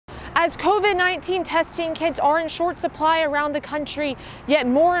As COVID-19 testing kits are in short supply around the country, yet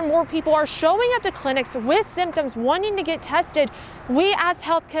more and more people are showing up to clinics with symptoms wanting to get tested. We asked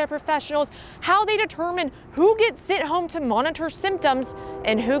healthcare professionals how they determine who gets sent home to monitor symptoms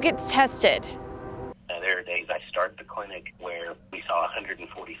and who gets tested. There are days I start the clinic where we saw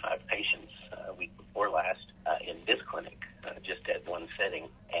 145 patients a week before last in this clinic, just at one setting,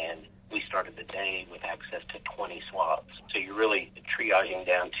 and we started the day with access to 20 swabs. So you're really triaging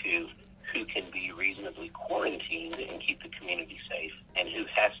down to who can be reasonably quarantined and keep the community safe and who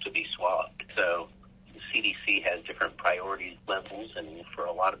has to be swabbed. So the CDC has different priority levels, and for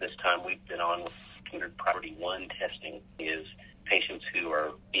a lot of this time we've been on standard priority 1 testing is patients who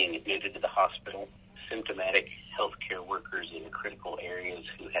are being admitted to the hospital, symptomatic healthcare workers in critical areas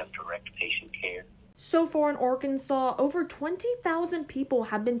who have direct patient care. So far in Arkansas, over 20,000 people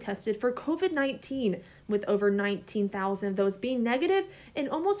have been tested for COVID-19, with over 19,000 of those being negative and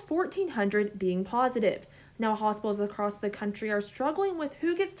almost 1,400 being positive. Now, hospitals across the country are struggling with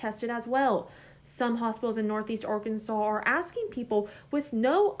who gets tested as well. Some hospitals in Northeast Arkansas are asking people with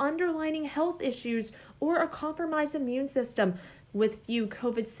no underlying health issues or a compromised immune system with few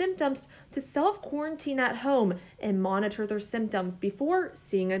COVID symptoms to self-quarantine at home and monitor their symptoms before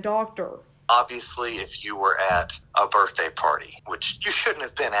seeing a doctor. Obviously, if you were at a birthday party, which you shouldn't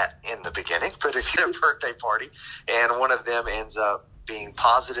have been at in the beginning, but if you're at a birthday party and one of them ends up being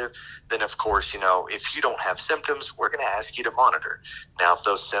positive, then of course, if you don't have symptoms, we're going to ask you to monitor. Now, if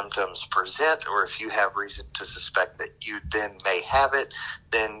those symptoms present or if you have reason to suspect that you then may have it,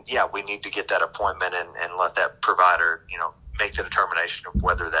 then yeah, we need to get that appointment and let that provider, make the determination of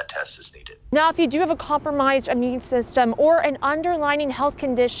whether that test is needed. Now, if you do have a compromised immune system or an underlying health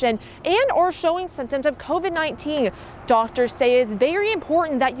condition and or showing symptoms of COVID-19, doctors say it's very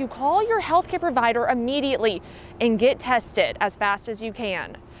important that you call your healthcare provider immediately and get tested as fast as you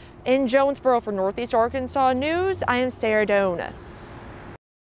can. In Jonesboro for Northeast Arkansas News, I am Sarah Doan.